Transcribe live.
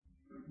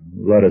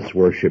Let us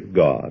worship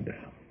God.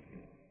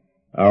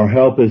 Our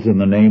help is in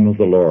the name of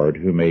the Lord,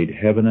 who made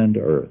heaven and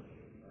earth.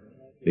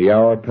 The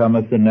hour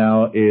cometh, and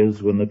now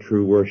is, when the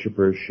true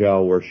worshippers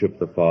shall worship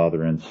the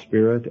Father in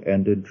spirit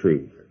and in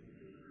truth.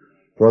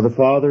 For the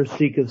Father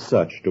seeketh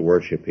such to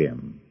worship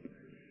him.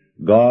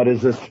 God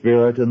is a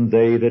spirit, and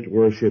they that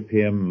worship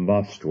him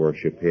must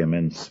worship him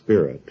in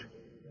spirit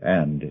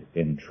and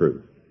in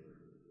truth.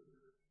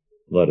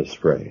 Let us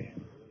pray.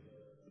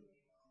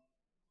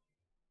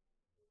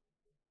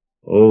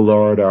 O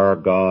Lord our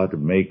God,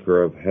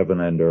 maker of heaven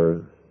and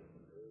earth,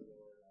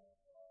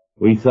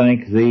 we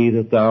thank thee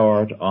that thou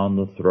art on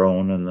the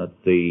throne, and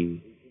that the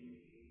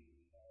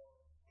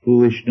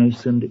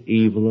foolishness and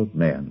evil of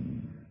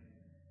men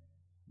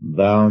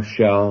thou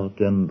shalt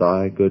in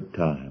thy good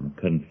time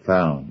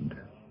confound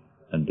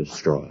and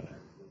destroy.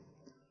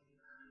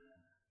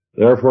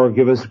 Therefore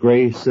give us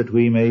grace that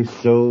we may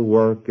so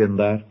work in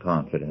that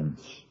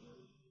confidence,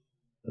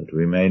 that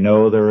we may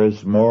know there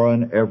is more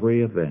in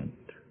every event,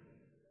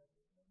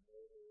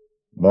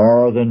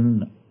 more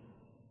than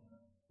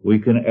we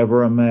can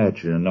ever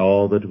imagine in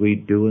all that we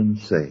do and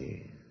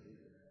say,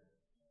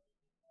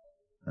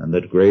 and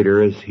that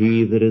greater is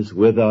he that is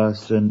with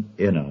us and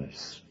in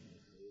us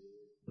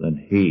than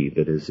he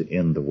that is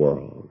in the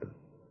world.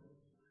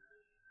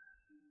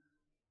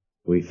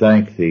 We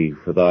thank thee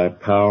for thy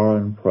power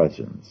and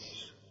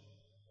presence,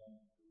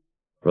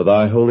 for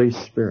thy Holy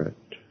Spirit,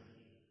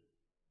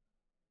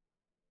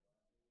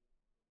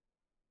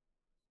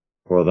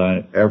 for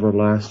thy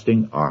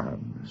everlasting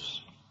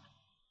arms,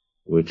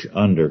 which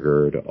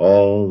undergird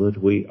all that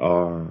we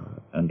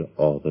are and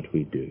all that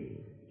we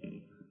do.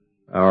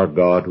 Our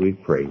God, we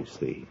praise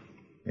thee.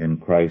 In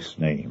Christ's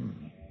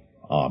name,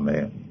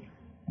 amen.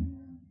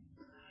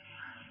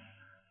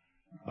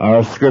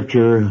 Our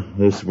scripture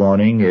this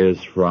morning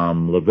is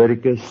from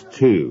Leviticus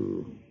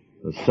 2,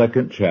 the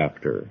 2nd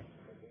chapter.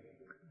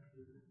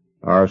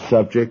 Our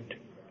subject,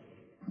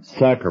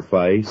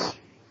 sacrifice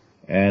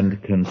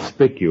and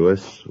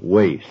conspicuous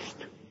waste.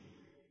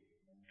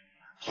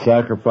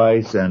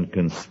 Sacrifice and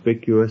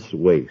conspicuous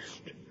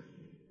waste.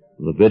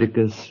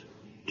 Leviticus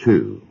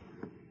 2.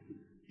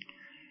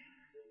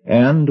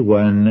 And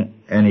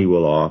when any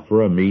will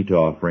offer a meat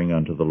offering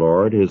unto the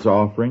Lord, his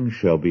offering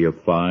shall be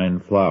of fine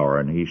flour,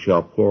 and he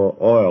shall pour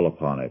oil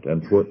upon it,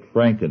 and put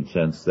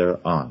frankincense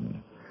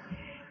thereon.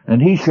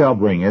 And he shall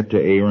bring it to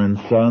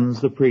Aaron's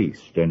sons the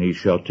priest, and he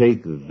shall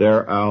take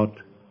thereout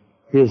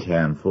his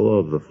handful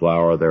of the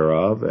flour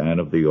thereof,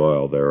 and of the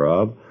oil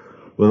thereof,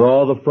 with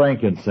all the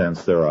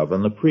frankincense thereof,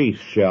 and the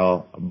priest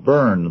shall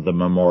burn the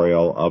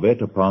memorial of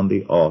it upon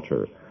the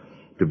altar,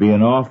 to be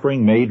an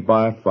offering made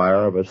by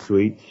fire of a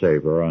sweet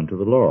savor unto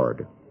the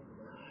Lord.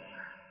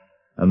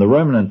 And the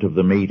remnant of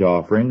the meat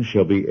offering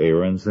shall be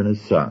Aaron's and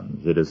his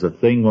sons. It is a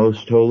thing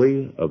most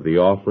holy of the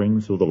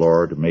offerings of the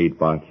Lord made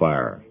by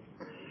fire.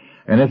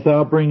 And if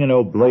thou bring an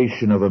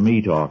oblation of a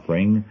meat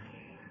offering,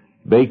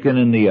 baken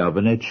in the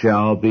oven, it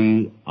shall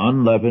be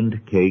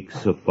unleavened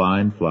cakes of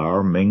fine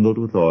flour mingled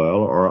with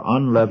oil, or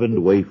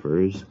unleavened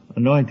wafers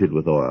anointed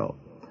with oil.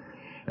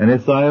 And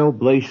if thy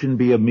oblation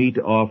be a meat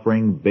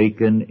offering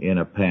baken in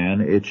a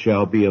pan, it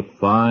shall be of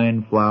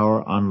fine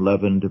flour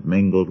unleavened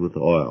mingled with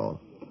oil.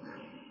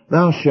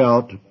 Thou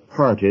shalt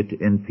part it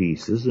in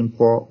pieces and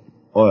pour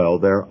oil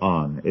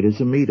thereon. It is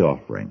a meat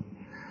offering.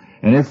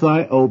 And if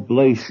thy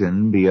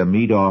oblation be a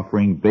meat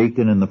offering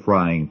baken in the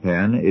frying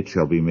pan, it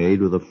shall be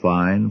made with a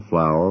fine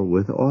flour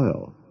with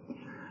oil.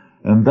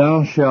 And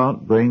thou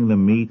shalt bring the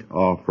meat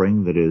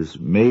offering that is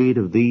made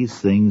of these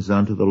things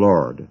unto the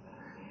Lord.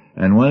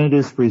 And when it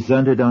is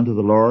presented unto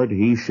the Lord,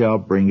 he shall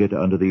bring it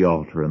unto the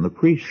altar. And the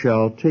priest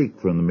shall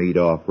take from the meat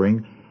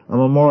offering a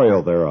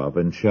memorial thereof,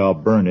 and shall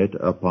burn it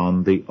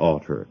upon the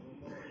altar.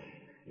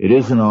 It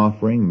is an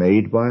offering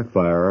made by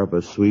fire of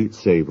a sweet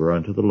savor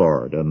unto the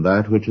Lord, and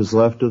that which is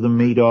left of the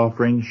meat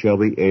offering shall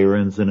be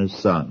Aaron's and his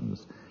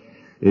sons.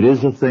 It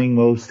is a thing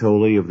most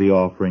holy of the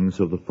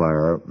offerings of the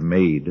fire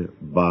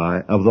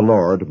of the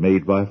Lord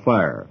made by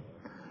fire.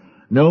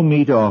 No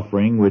meat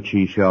offering which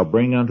he shall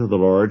bring unto the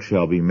Lord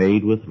shall be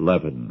made with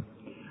leaven,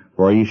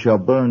 for he shall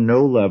burn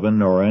no leaven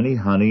nor any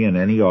honey in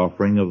any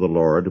offering of the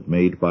Lord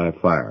made by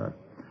fire.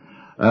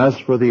 As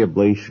for the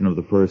oblation of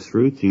the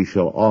firstfruits, he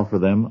shall offer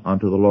them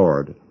unto the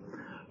Lord.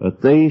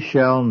 But they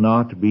shall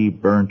not be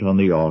burnt on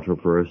the altar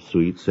for a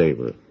sweet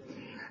savor.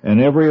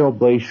 And every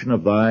oblation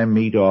of thy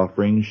meat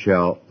offering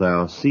shalt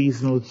thou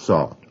season with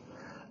salt.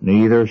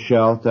 Neither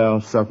shalt thou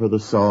suffer the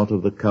salt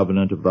of the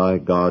covenant of thy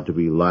God to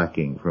be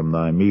lacking from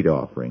thy meat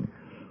offering.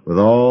 With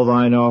all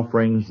thine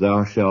offerings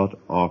thou shalt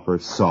offer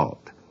salt.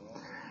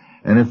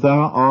 And if thou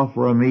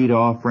offer a meat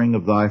offering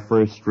of thy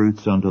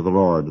firstfruits unto the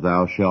Lord,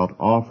 thou shalt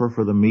offer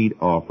for the meat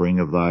offering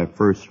of thy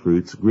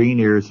firstfruits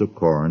green ears of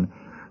corn,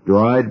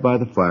 dried by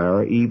the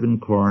fire, even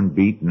corn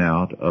beaten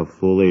out of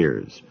full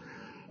ears.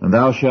 And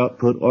thou shalt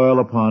put oil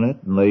upon it,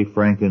 and lay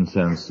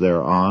frankincense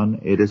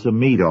thereon. It is a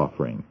meat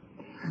offering.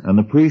 And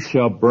the priest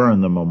shall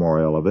burn the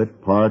memorial of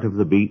it, part of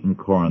the beaten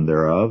corn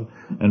thereof,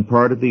 and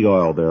part of the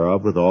oil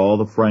thereof, with all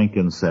the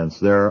frankincense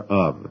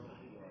thereof.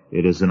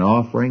 It is an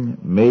offering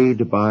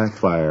made by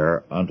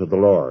fire unto the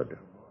Lord.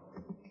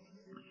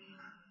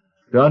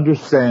 To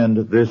understand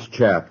this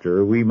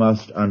chapter, we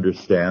must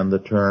understand the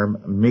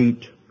term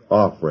meat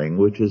offering,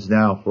 which is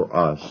now for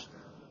us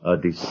a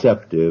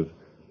deceptive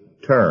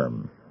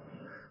term.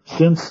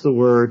 Since the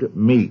word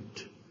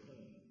meat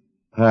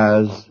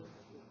has,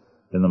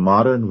 in the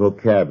modern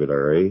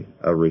vocabulary,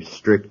 a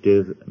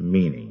restrictive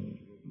meaning.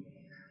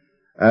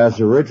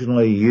 As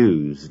originally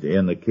used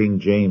in the King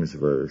James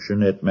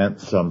Version, it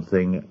meant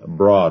something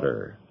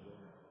broader.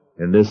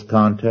 In this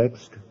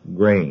context,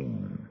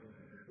 grain.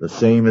 The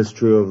same is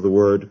true of the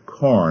word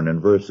corn in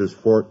verses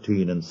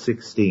 14 and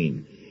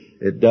 16.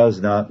 It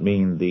does not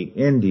mean the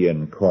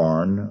Indian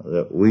corn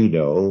that we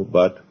know,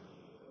 but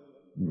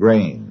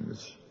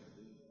grains.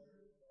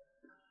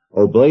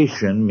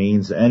 Oblation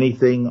means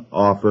anything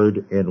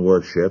offered in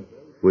worship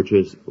which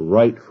is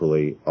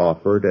rightfully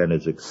offered and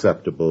is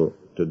acceptable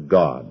to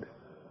God.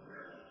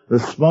 The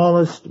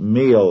smallest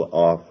meal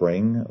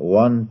offering,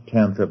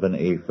 1/10 of an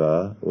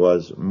ephah,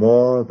 was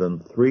more than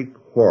 3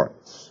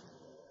 quarts.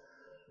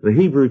 The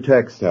Hebrew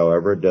text,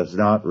 however, does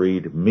not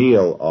read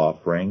meal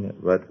offering,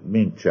 but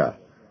mincha,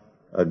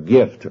 a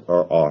gift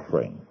or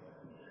offering.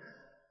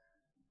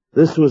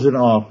 This was an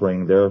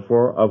offering,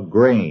 therefore, of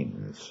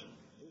grains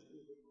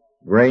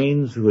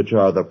which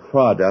are the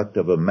product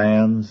of a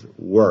man's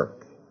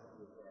work.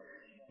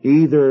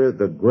 Either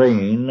the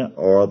grain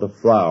or the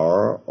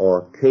flour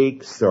or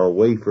cakes or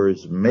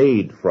wafers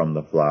made from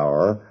the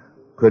flour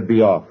could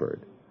be offered.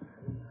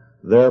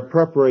 Their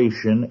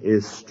preparation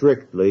is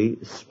strictly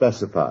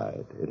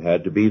specified. It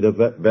had to be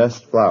the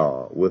best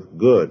flour with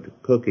good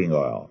cooking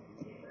oil,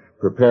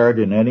 prepared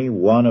in any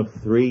one of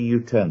 3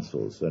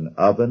 utensils, an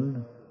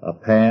oven, a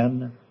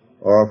pan,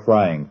 or a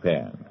frying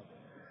pan.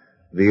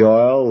 The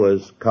oil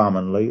was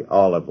commonly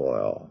olive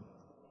oil,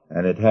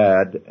 and it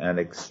had an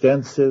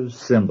extensive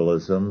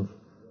symbolism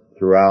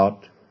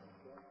throughout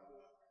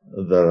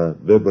the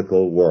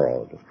biblical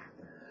world.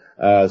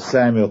 As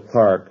Samuel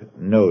Clarke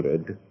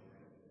noted,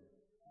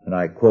 and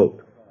I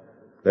quote,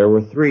 "There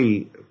were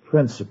 3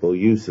 principal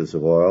uses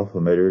of oil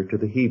familiar to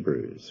the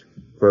Hebrews.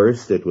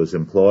 First, it was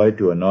employed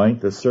to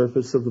anoint the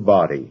surface of the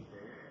body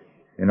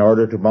in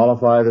order to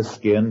mollify the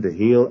skin, to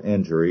heal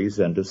injuries,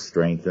 and to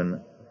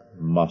strengthen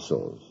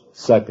muscles.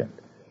 Second,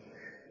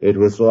 it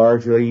was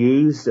largely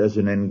used as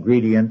an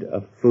ingredient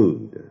of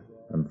food.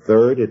 And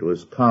third, it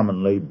was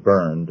commonly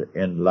burned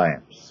in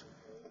lamps.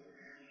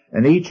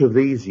 In each of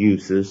these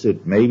uses,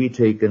 it may be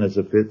taken as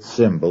a fit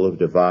symbol of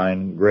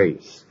divine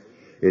grace.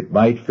 It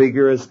might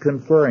figure as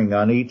conferring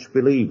on each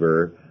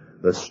believer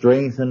the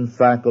strength and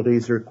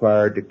faculties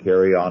required to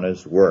carry on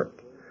his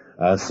work,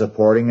 as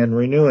supporting and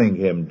renewing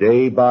him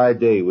day by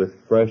day with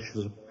fresh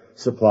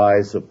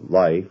supplies of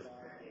life,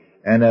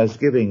 and as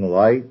giving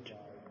light,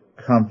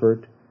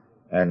 comfort,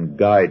 and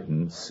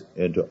guidance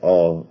into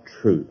all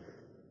truth."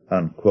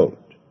 Unquote.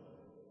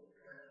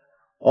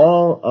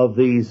 All of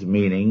these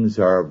meanings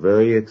are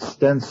very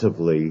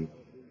extensively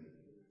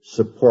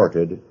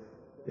supported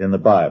in the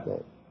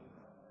Bible.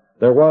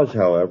 There was,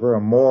 however,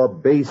 a more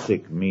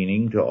basic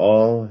meaning to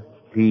all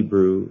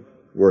Hebrew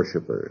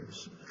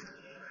worshipers.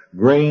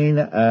 Grain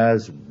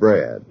as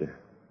bread,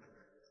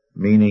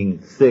 meaning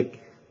thick,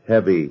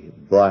 heavy,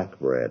 black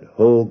bread,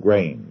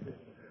 whole-grained,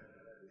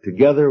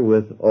 together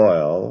with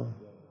oil,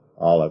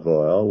 olive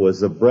oil,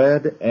 was the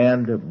bread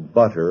and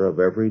butter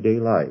of everyday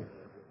life.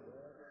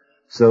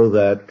 So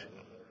that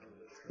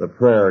the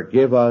prayer,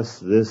 "Give us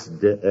this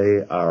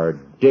day our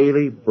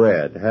daily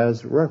bread,"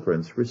 has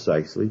reference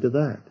precisely to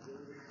that.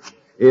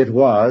 It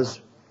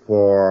was,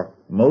 for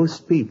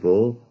most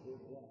people,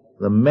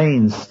 the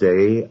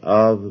mainstay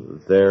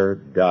of their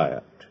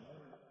diet.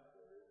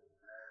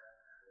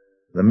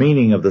 The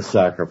meaning of the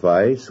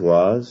sacrifice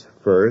was,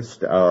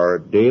 first, our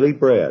daily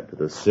bread,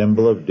 the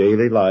symbol of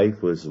daily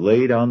life, was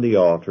laid on the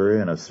altar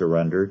in a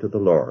surrender to the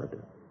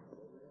Lord.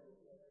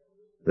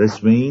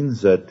 This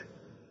means that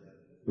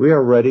we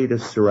are ready to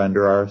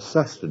surrender our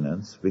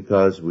sustenance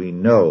because we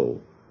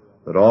know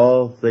that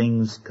all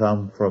things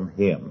come from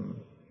Him,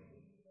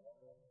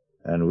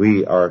 and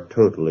we are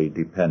totally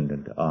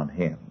dependent on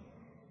Him.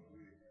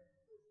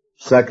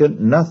 Second,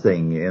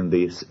 nothing in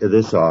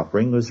this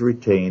offering was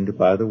retained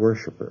by the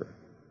worshiper.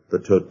 The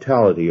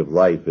totality of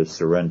life is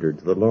surrendered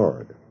to the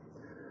Lord.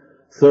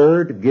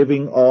 Third,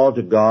 giving all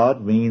to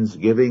God means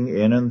giving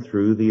in and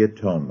through the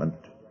atonement,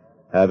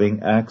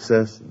 having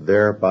access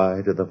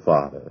thereby to the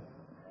Father.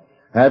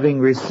 Having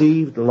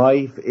received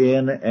life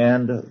in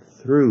and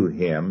through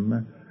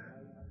Him,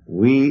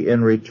 we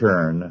in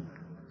return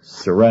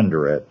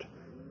surrender it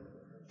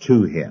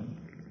to Him.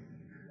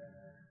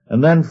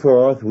 And then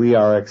fourth, we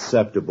are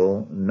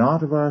acceptable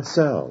not of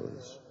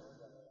ourselves,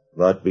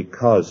 but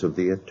because of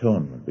the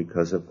atonement,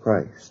 because of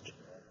Christ,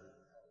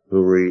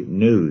 who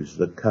renews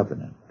the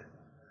covenant.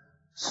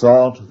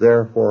 Salt,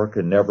 therefore,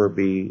 can never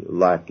be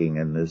lacking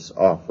in this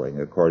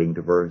offering, according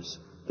to verse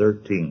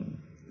 13.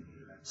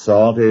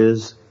 Salt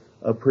is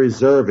a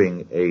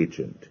preserving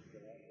agent.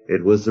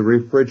 It was the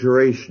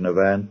refrigeration of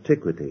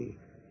antiquity.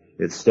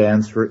 It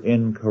stands for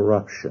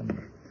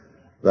incorruption.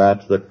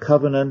 that the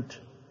covenant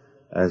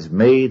as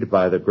made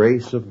by the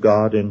grace of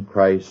God in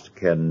Christ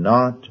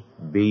cannot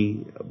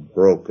be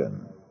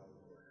broken.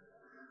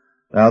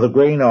 Now the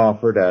grain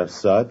offered as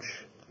such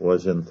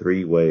was in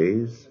three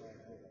ways.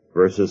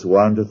 Verses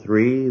 1 to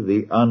 3,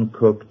 the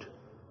uncooked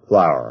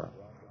flour.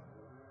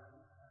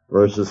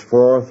 Verses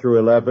 4 through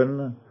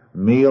 11,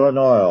 meal and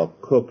oil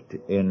cooked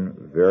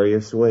in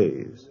various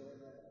ways.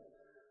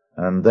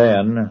 And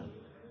then,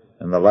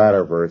 in the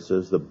latter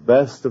verses, the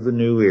best of the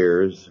new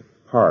ears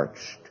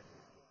parched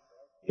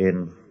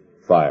in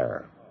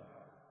fire.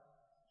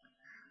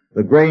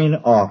 The grain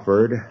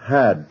offered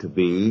had to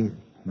be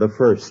the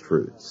first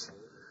fruits.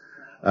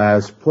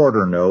 As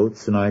Porter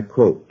notes, and I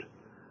quote,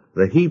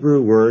 "The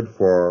Hebrew word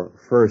for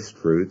first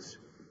fruits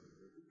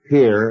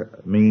here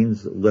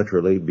means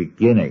literally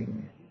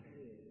beginning,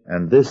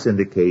 and this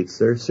indicates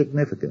their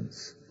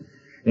significance.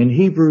 In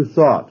Hebrew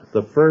thought,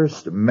 the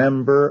first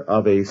member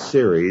of a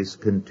series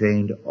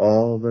contained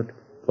all that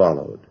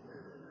followed.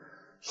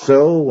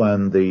 So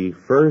when the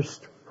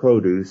first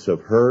produce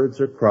of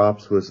herds or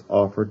crops was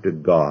offered to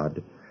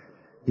God,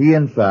 he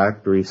in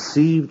fact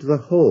received the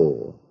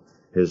whole,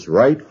 his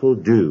rightful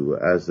due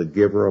as the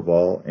giver of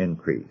all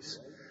increase,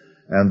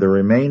 and the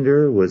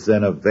remainder was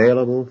then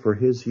available for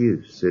his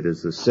use." It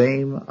is the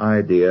same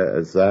idea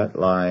as that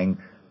lying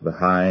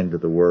behind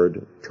the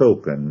word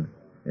token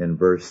in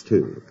verse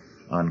 2,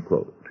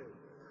 unquote.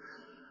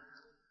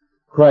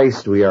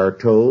 Christ, we are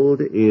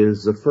told,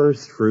 is the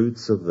first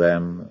fruits of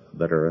them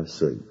that are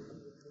asleep.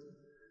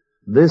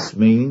 This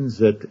means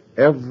that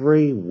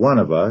every one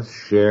of us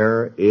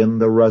share in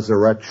the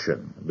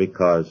resurrection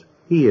because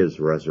he is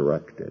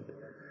resurrected.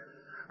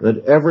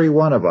 That every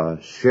one of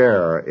us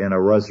share in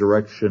a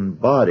resurrection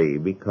body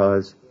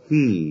because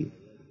he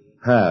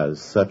has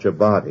such a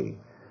body.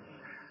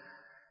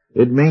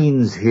 It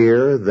means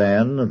here,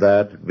 then,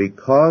 that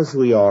because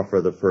we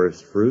offer the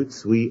first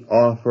fruits, we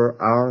offer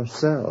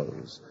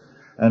ourselves.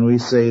 And we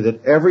say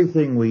that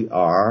everything we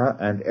are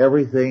and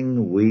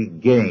everything we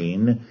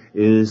gain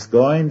is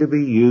going to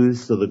be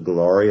used to the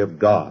glory of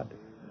God.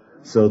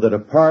 So that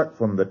apart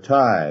from the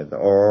tithe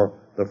or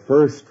the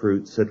first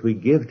fruits that we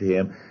give to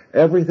him,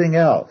 everything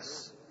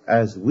else,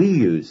 as we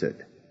use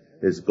it,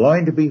 is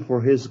going to be for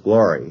his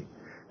glory,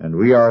 and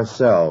we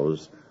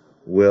ourselves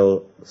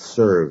will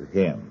serve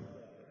him.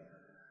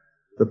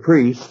 The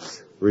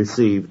priests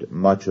received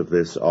much of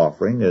this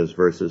offering, as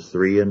verses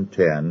 3 and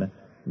 10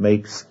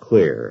 makes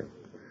clear.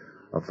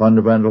 A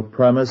fundamental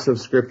premise of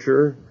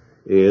Scripture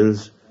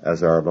is,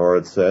 as our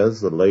Lord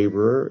says, the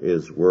laborer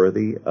is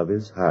worthy of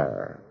his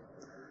hire.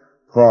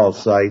 Paul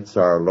cites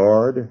our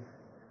Lord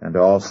and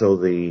also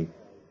the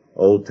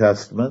Old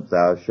Testament,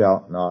 "Thou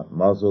shalt not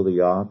muzzle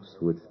the ox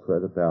which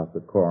treadeth out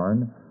the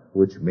corn,"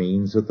 which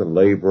means that the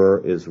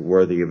laborer is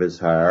worthy of his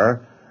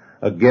hire,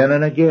 again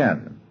and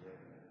again.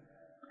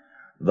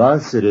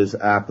 Thus it is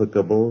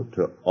applicable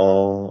to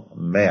all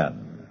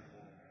men,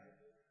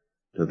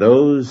 to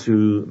those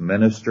who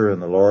minister in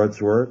the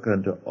Lord's work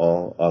and to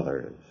all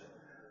others.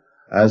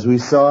 As we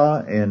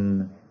saw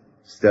in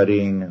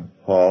studying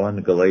Paul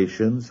in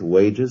Galatians,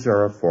 wages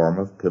are a form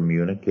of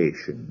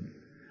communication.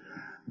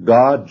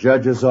 God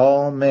judges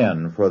all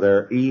men for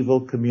their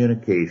evil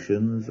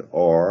communications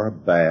or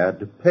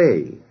bad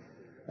pay,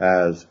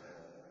 as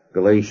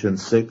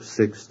Galatians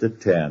 6 to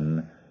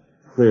 10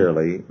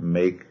 clearly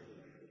make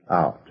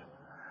out.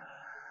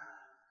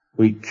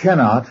 We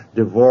cannot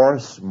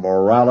divorce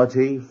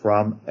morality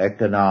from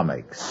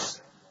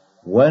economics.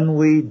 When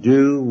we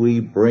do,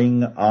 we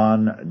bring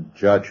on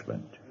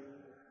judgment.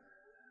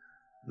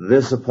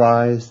 This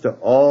applies to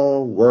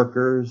all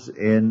workers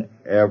in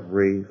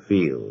every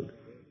field.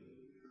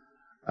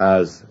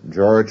 As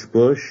George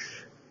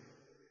Bush,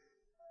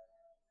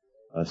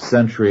 a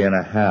century and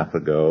a half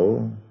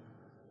ago,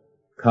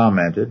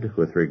 commented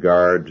with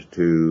regard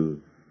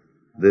to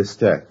this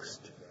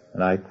text,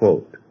 and I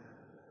quote,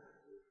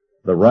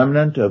 "The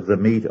remnant of the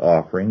meat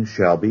offering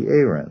shall be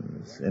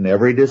Aaron's. In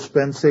every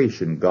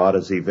dispensation God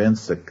has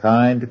evinced a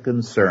kind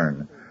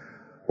concern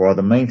for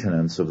the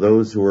maintenance of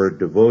those who are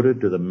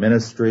devoted to the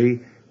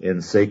ministry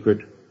in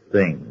sacred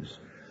things.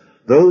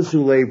 Those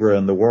who labor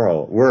in the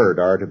word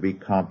are to be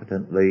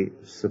competently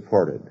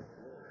supported.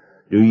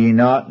 Do ye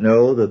not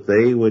know that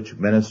they which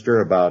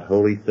minister about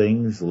holy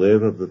things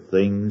live of the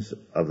things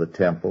of the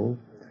temple?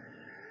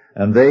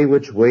 And they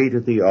which wait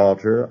at the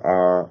altar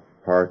are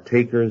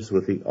partakers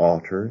with the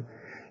altar.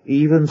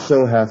 Even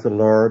so hath the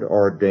Lord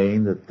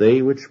ordained that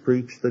they which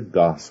preach the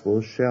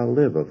gospel shall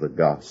live of the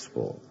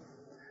gospel."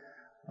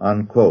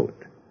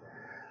 Unquote.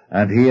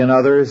 And he and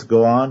others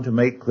go on to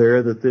make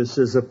clear that this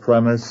is a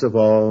premise of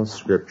all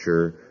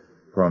Scripture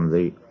from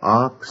the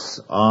ox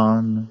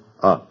on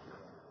up.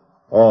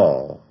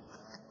 All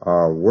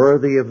are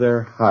worthy of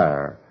their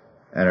hire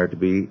and are to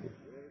be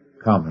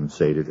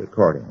compensated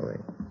accordingly.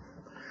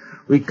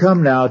 We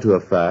come now to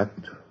a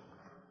fact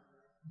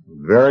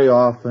very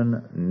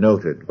often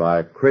noted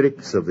by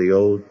critics of the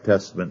Old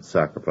Testament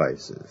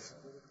sacrifices.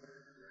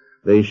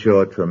 They show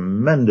a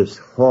tremendous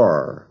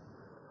horror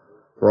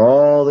for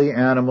all the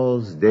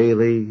animals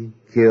daily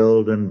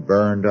killed and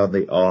burned on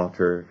the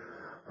altar,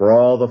 for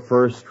all the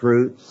first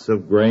fruits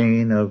of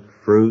grain, of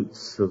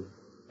fruits, of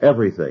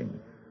everything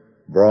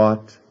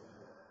brought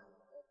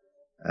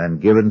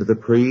and given to the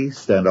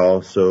priest and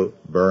also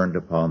burned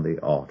upon the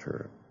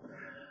altar.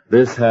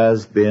 This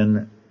has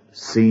been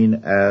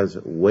seen as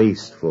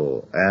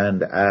wasteful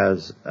and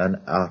as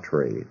an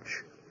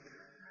outrage.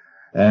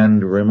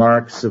 And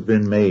remarks have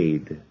been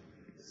made.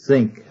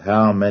 Think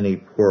how many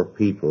poor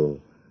people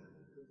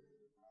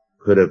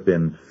could have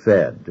been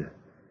fed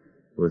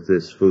with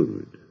this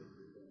food,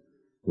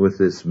 with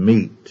this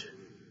meat,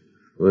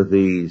 with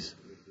these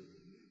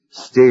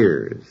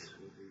steers,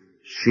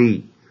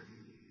 sheep,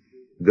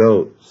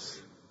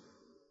 goats,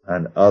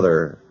 and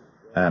other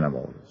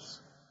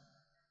animals.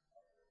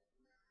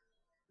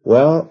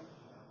 Well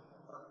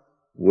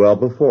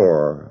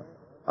before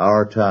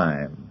our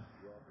time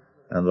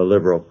and the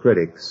liberal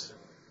critics,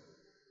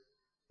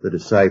 the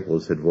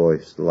disciples had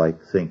voiced like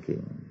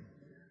thinking.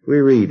 We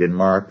read in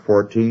Mark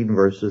 14,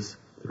 verses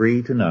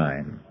 3 to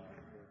 9,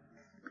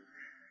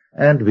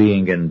 "And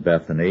being in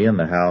Bethany in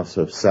the house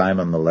of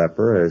Simon the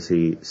leper, as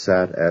he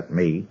sat at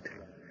meat,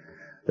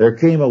 there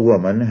came a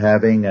woman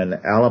having an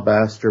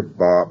alabaster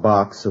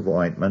box of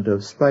ointment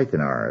of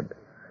spikenard,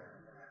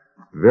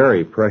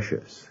 very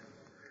precious.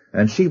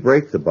 And she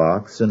brake the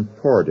box and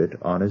poured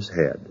it on his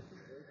head.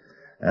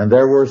 And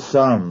there were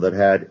some that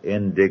had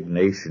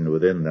indignation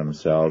within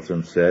themselves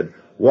and said,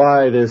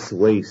 Why this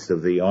waste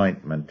of the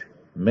ointment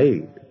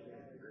made?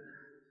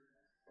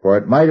 For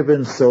it might have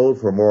been sold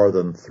for more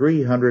than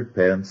 300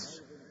 pence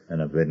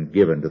and have been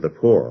given to the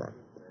poor.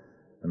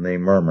 And they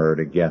murmured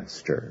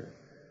against her.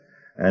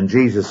 And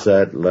Jesus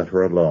said, Let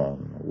her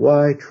alone.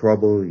 Why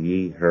trouble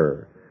ye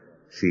her?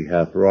 She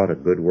hath wrought a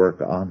good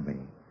work on me.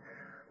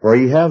 For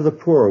ye have the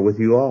poor with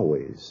you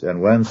always,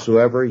 and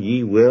whensoever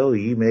ye will,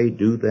 ye may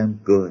do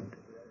them good.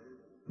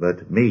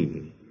 But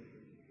me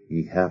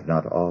ye have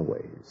not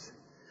always.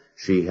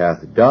 She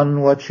hath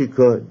done what she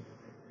could.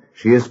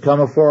 She is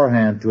come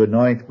aforehand to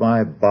anoint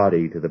my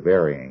body to the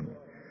burying.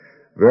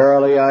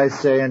 Verily I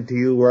say unto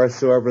you,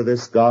 wheresoever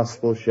this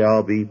gospel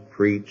shall be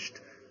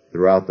preached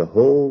throughout the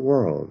whole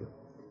world,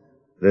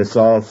 this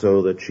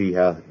also that she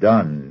hath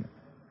done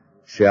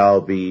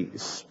shall be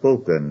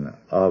spoken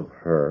of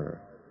her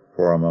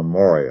for a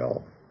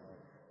memorial."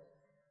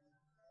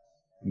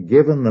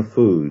 Given the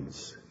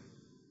foods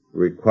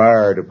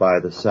required by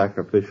the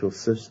sacrificial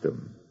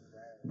system,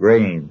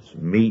 grains,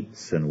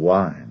 meats, and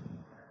wine,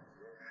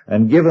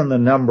 and given the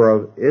number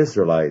of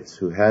Israelites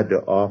who had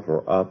to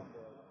offer up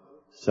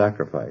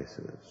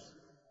sacrifices,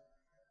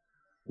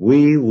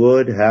 we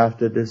would have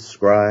to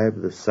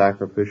describe the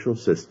sacrificial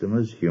system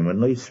as,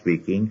 humanly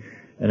speaking,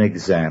 an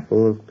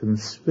example of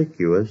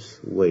conspicuous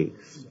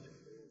waste.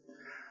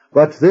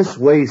 But this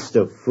waste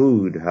of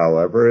food,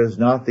 however, is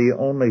not the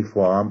only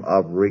form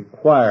of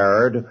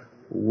required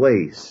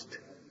waste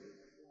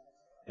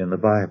in the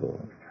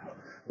Bible.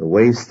 The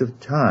waste of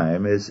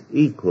time is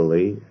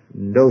equally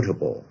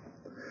notable.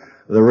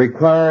 The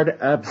required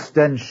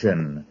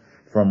abstention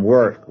from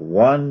work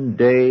 1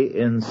 day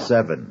in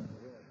 7,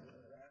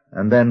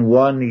 and then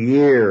 1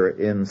 year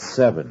in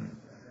 7,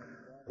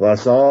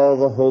 plus all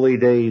the holy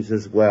days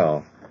as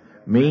well,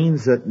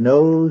 means that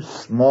no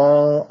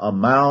small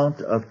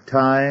amount of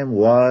time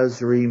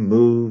was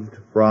removed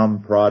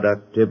from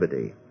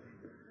productivity.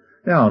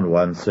 Now, in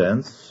one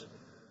sense,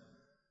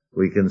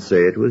 we can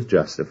say it was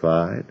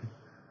justified.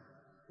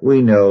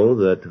 We know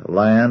that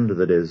land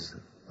that is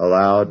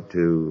allowed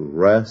to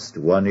rest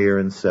 1 year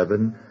in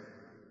 7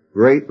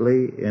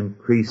 greatly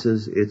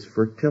increases its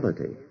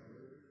fertility.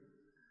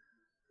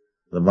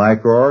 The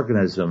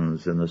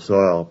microorganisms in the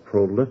soil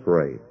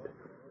proliferate.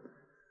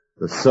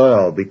 The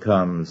soil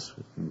becomes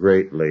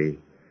greatly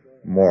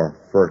more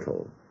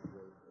fertile.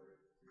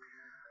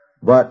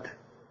 But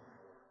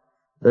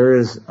there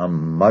is a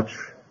much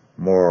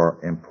more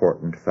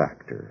important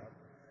factor.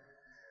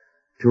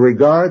 To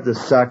regard the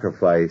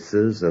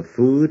sacrifices of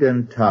food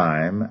and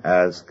time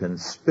as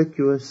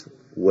conspicuous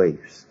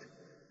waste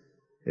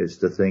is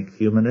to think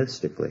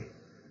humanistically,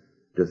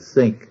 to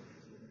think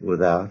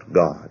without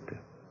God.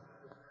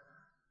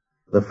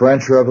 The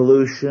French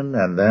Revolution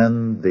and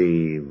then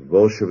the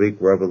Bolshevik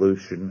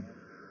Revolution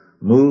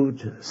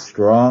moved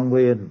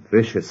strongly and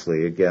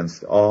viciously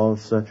against all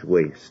such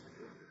waste.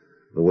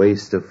 The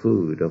waste of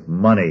food, of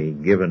money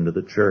given to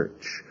the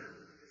church,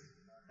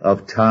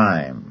 of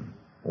time,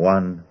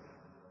 1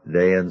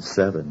 day in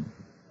 7,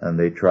 and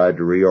they tried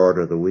to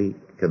reorder the week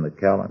and the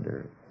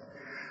calendar.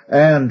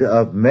 And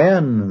of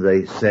men,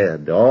 they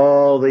said,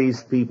 all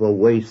these people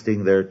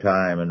wasting their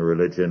time in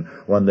religion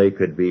when they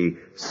could be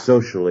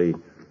socially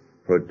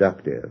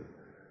productive.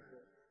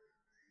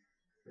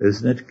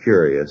 Isn't it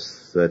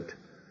curious that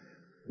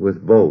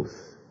with both,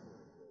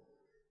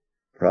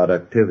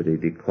 productivity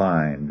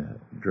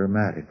declined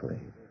dramatically?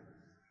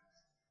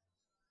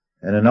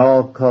 And in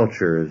all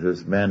cultures,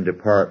 as men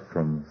depart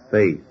from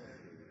faith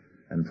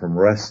and from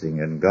resting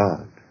in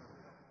God,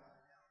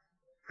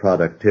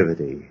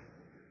 productivity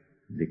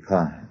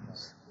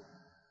declines.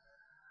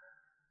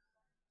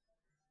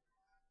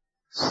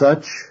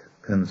 Such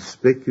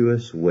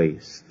conspicuous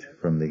waste,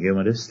 from the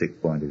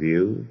humanistic point of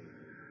view,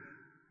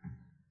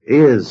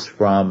 is,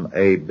 from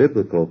a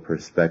biblical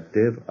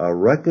perspective, a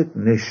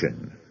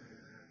recognition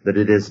that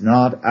it is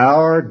not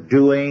our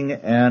doing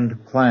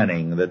and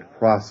planning that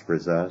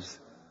prospers us,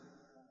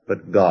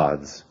 but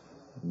God's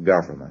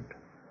government.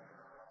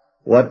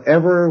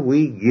 Whatever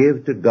we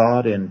give to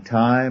God in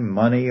time,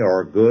 money,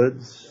 or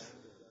goods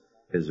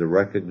is a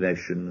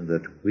recognition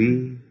that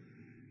we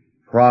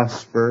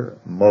prosper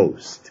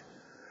most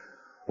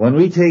when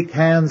we take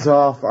hands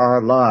off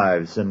our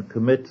lives and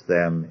commit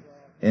them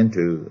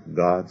into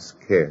God's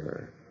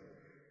care.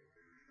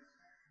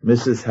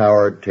 Mrs.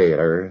 Howard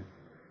Taylor,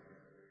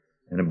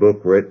 in a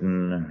book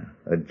written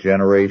a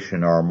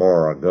generation or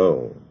more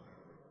ago,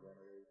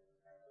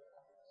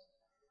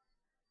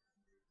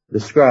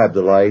 described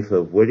the life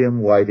of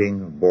William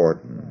Whiting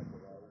Borden,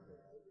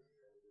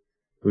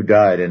 who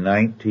died in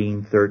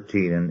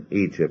 1913 in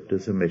Egypt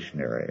as a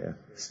missionary,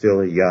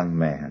 still a young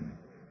man.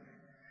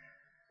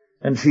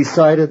 And she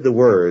cited the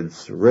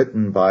words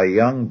written by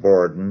young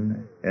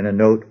Borden in a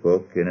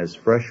notebook in his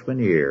freshman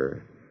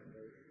year,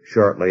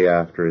 shortly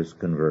after his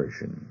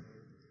conversion.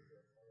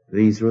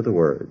 These were the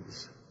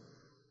words: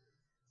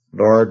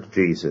 "Lord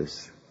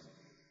Jesus,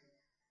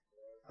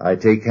 I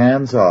take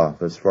hands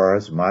off as far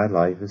as my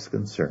life is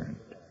concerned.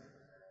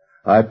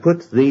 I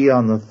put Thee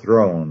on the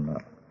throne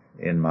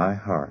in my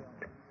heart.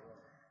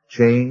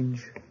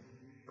 Change,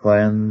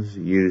 cleanse,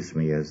 use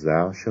me as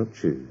Thou shalt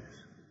choose.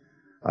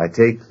 I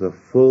take the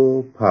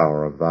full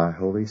power of Thy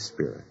Holy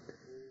Spirit.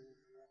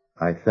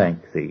 I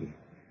thank Thee.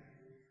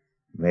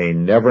 May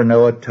never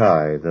know a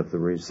tithe of the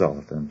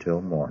result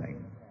until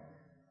morning."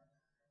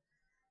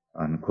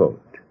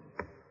 Unquote.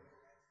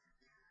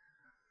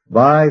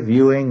 By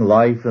viewing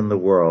life in the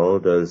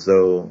world as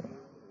though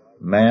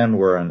man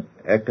were an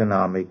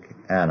economic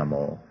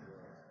animal,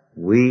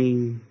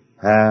 we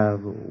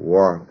have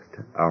warped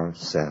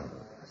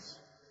ourselves.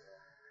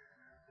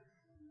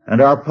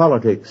 And our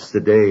politics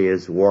today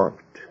is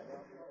warped,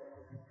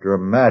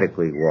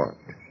 dramatically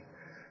warped,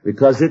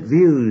 because it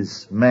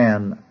views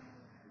man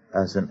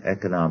as an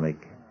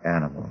economic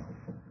animal.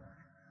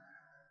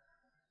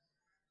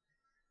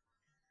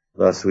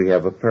 Thus we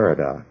have a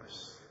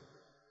paradox.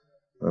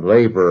 The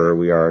laborer,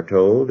 we are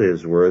told,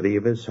 is worthy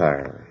of his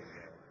hire.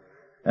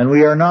 And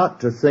we are not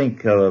to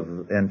think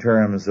of in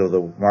terms of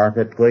the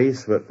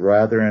marketplace, but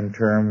rather in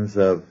terms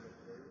of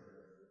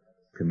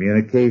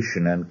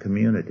communication and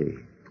community.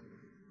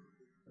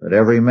 That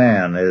every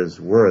man is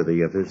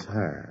worthy of his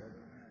hire.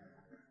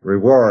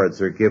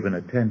 Rewards are given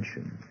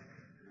attention.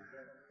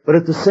 But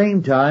at the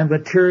same time,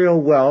 material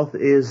wealth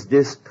is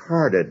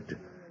discarded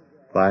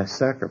by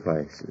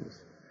sacrifices.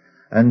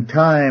 And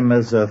time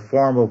as a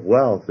form of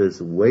wealth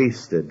is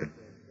wasted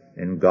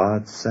in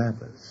God's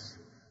Sabbaths.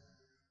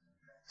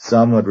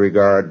 Some would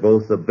regard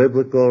both the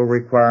biblical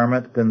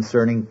requirement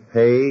concerning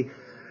pay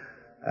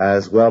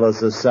as well as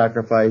the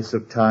sacrifice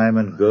of time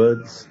and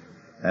goods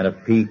and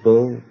of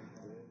people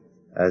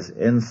as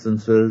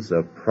instances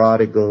of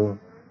prodigal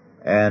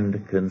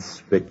and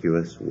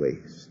conspicuous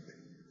waste.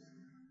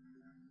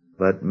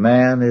 But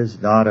man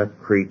is not a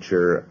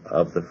creature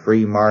of the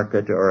free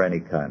market or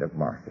any kind of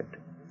market.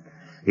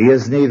 He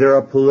is neither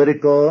a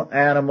political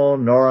animal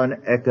nor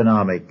an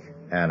economic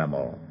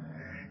animal.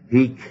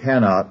 He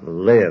cannot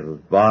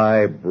live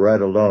by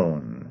bread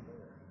alone,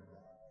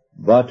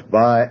 but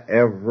by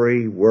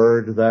every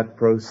word that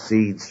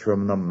proceeds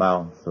from the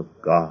mouth of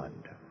God.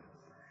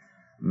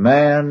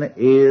 Man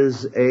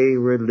is a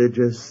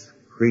religious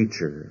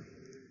creature,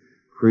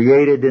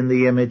 created in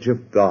the image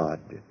of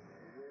God,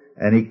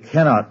 and he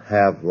cannot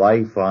have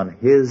life on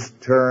his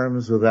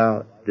terms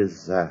without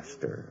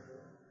disaster.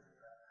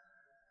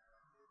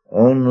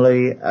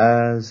 Only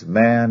as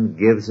man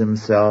gives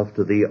himself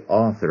to the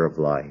author of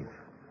life,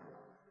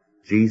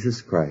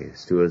 Jesus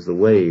Christ, who is the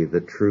way,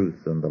 the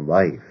truth, and the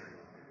life,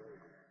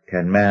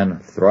 can man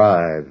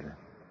thrive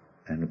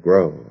and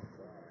grow.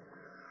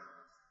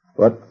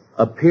 What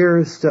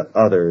appears to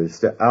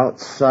others, to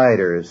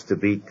outsiders, to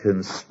be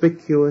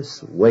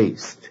conspicuous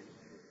waste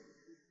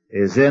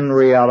is in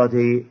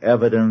reality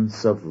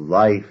evidence of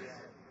life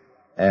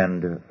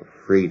and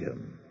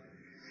freedom.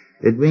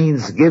 It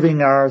means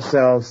giving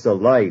ourselves to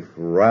life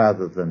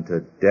rather than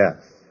to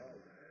death.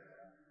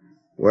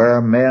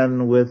 Where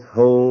men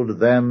withhold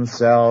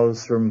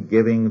themselves from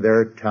giving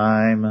their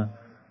time,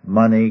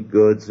 money,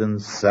 goods,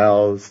 and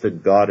selves to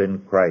God in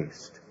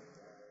Christ,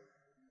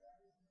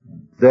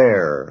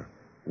 there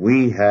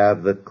we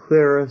have the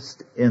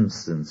clearest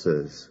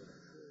instances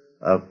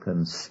of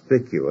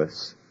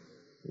conspicuous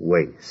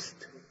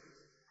waste.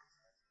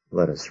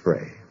 Let us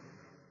pray.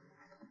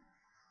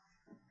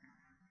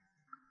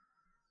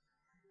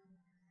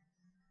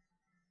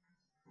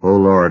 O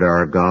Lord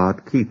our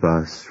God, keep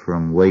us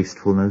from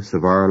wastefulness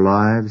of our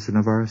lives and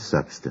of our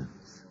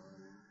substance.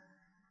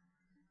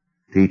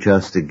 Teach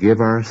us to give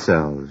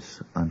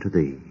ourselves unto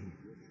Thee,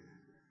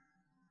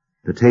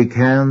 to take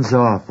hands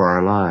off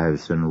our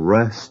lives and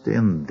rest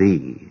in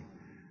Thee,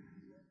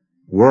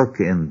 work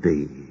in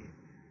Thee,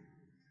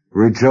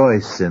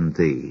 rejoice in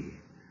Thee,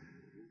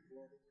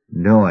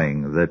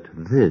 knowing that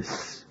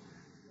this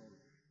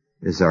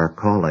is our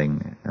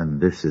calling and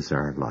this is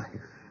our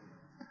life.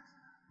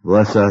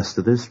 Bless us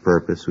to this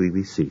purpose, we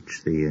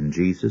beseech thee, in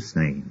Jesus'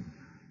 name.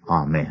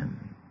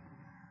 Amen.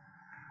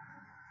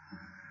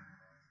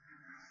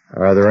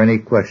 Are there any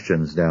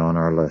questions now on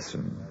our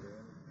lesson?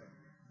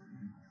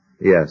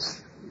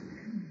 Yes.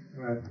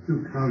 I have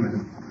two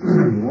comments.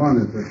 One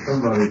is that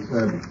somebody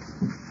said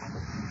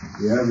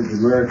the average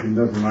American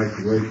doesn't like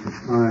to waste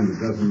his time, but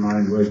doesn't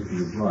mind wasting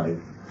his life.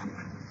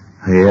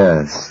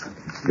 Yes,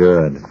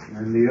 good.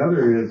 And the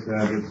other is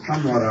that it's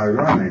somewhat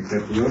ironic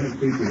that the only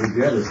people who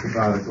get a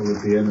sabbatical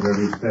at the end of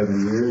every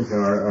 7 years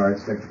are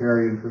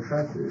sectarian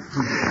professors.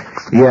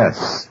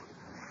 Yes.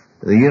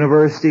 The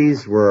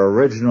universities were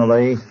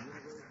originally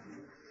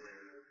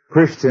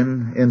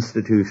Christian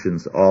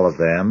institutions, all of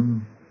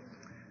them,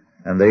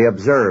 and they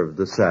observed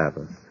the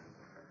Sabbath.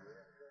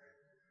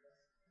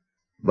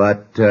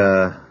 But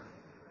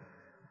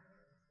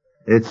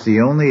it's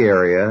the only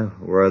area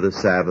where the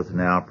Sabbath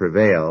now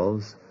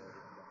prevails,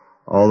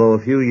 although a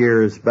few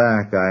years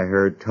back I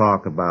heard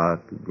talk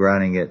about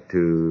granting it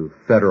to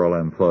federal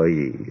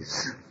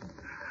employees.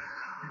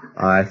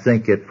 I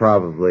think it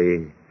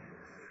probably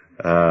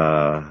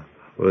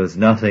was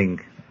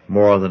nothing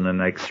more than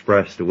an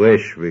expressed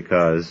wish,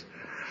 because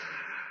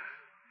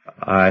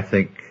I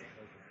think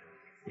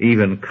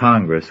even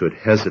Congress would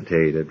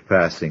hesitate at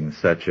passing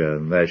such a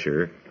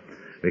measure,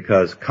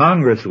 because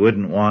Congress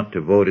wouldn't want to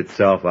vote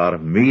itself out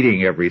of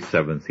meeting every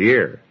 7th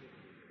year.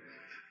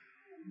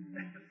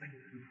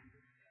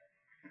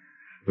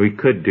 We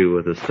could do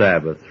with a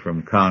Sabbath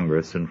from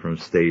Congress and from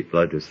state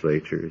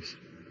legislatures.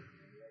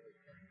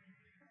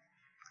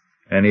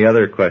 Any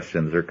other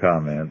questions or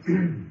comments?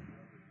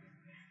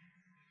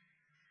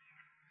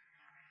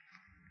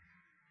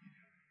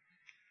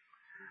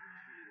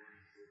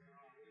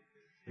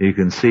 You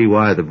can see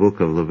why the book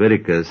of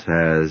Leviticus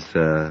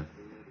has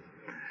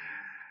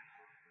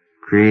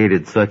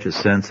created such a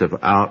sense of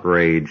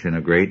outrage in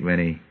a great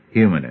many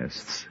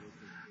humanists.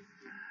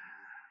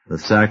 The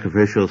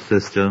sacrificial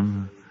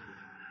system,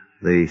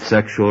 the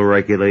sexual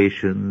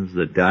regulations,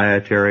 the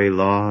dietary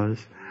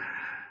laws,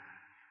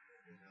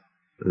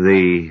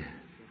 the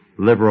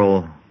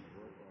liberal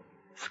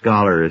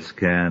scholars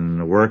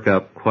can work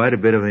up quite a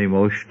bit of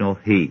emotional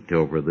heat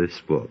over this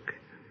book.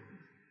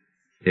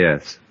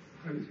 Yes.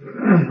 I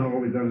was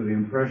always under the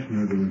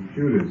impression that it was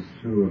Judas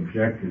who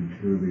objected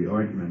to the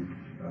ointment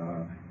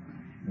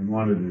and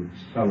wanted to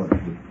sell it to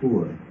the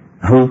poor.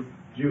 Who?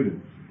 Judas.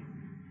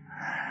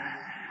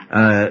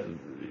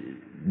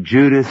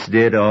 Judas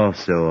did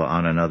also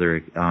on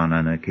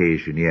an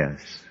occasion,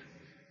 yes.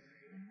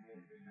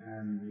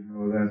 And you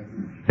know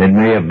that it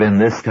may have been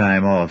this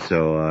time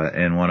also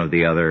in one of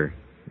the other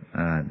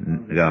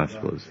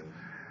Gospels.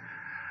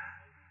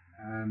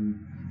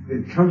 And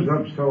it comes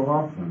up so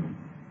often.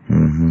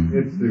 Mm-hmm.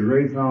 It's the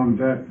raison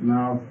d'etre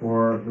now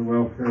for the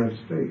welfare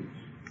states.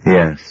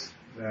 Yes.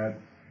 That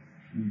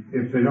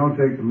if they don't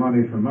take the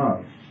money from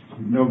us,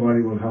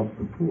 nobody will help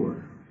the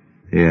poor.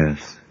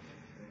 Yes.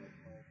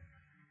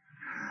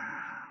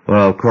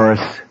 Well, of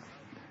course,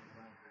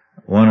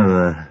 one of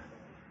the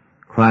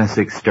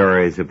classic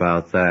stories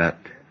about that,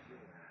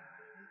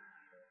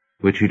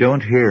 which you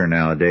don't hear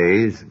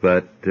nowadays,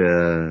 but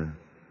when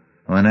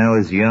I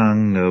was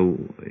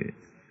young,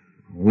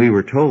 we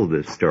were told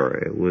this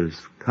story. It was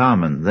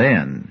common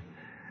then,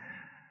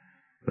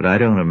 but I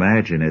don't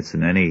imagine it's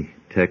in any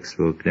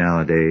textbook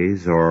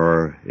nowadays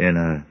or in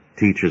a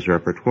teacher's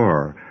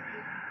repertoire.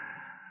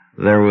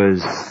 There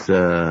was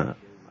a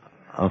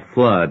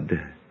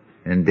flood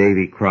in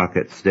Davy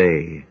Crockett's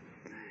day,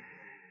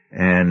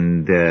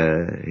 and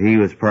he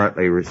was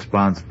partly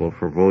responsible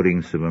for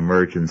voting some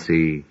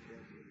emergency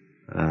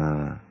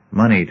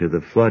money to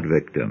the flood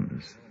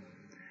victims.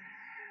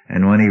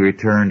 And when he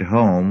returned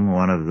home,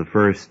 one of the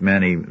first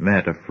men he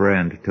met, a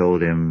friend,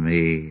 told him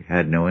he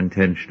had no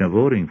intention of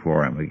voting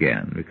for him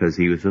again because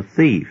he was a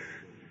thief.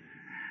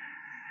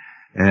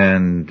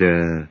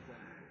 And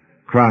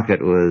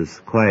Crockett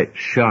was quite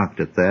shocked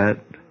at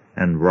that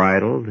and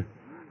bridled.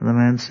 And the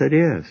man said,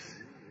 "Yes,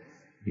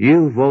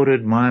 you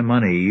voted my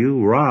money.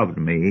 You robbed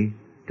me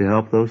to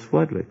help those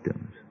flood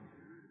victims.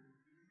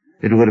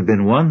 It would have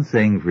been one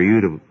thing for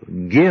you to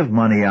give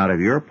money out of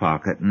your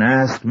pocket and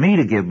ask me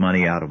to give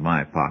money out of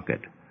my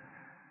pocket.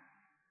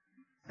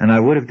 And I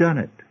would have done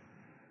it.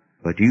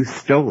 But you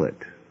stole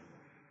it."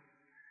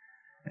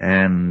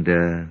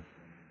 And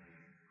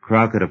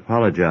Crockett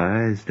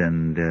apologized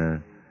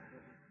and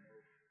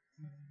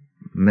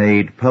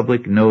made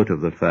public note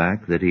of the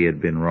fact that he had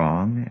been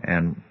wrong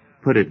and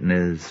put it in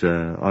his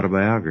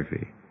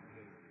autobiography.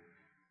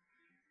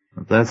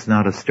 But that's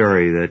not a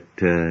story that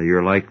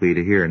you're likely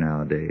to hear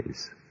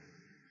nowadays.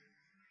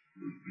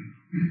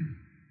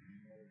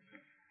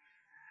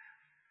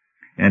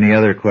 Any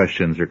other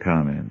questions or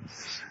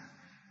comments?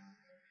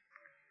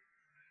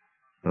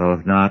 Well,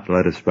 if not,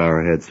 let us bow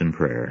our heads in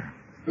prayer.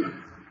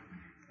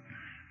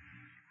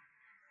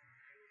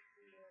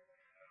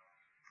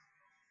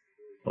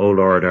 O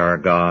Lord our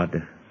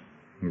God,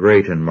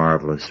 great and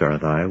marvelous are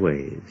thy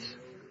ways.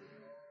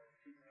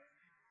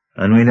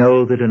 And we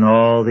know that in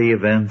all the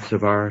events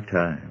of our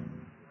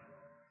time,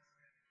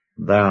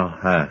 thou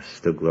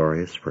hast a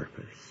glorious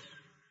purpose,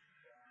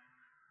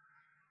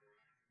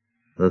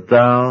 that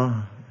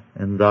thou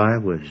in thy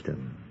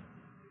wisdom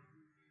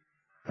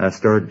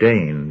hast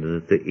ordained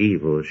that the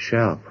evil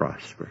shall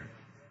prosper,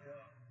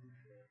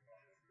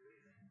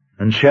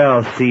 and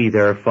shall see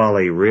their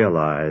folly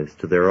realized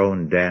to their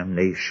own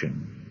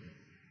damnation.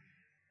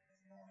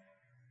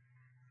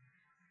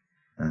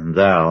 And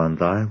thou in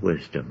thy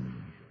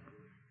wisdom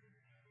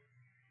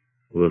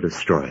will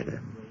destroy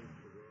them.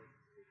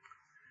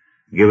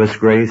 Give us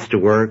grace to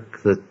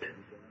work that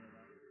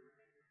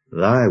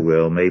thy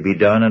will may be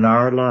done in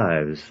our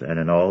lives and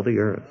in all the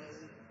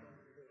earth,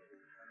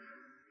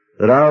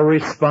 that our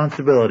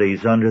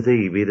responsibilities under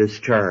thee be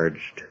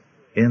discharged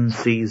in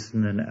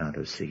season and out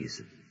of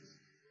season.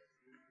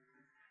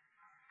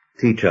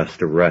 Teach us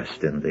to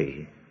rest in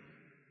thee,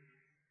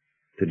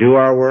 to do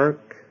our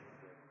work,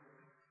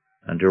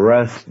 and to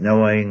rest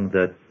knowing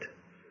that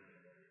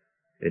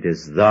it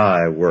is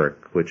thy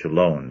work which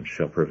alone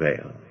shall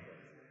prevail.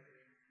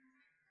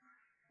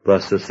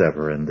 Bless us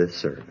ever in this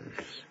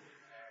service.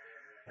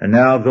 And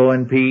now go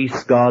in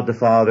peace. God the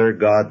Father,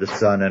 God the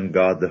Son, and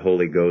God the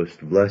Holy Ghost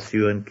bless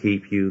you and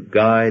keep you,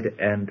 guide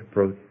and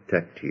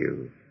protect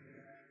you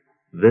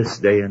this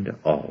day and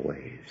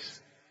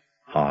always.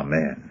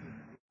 Amen.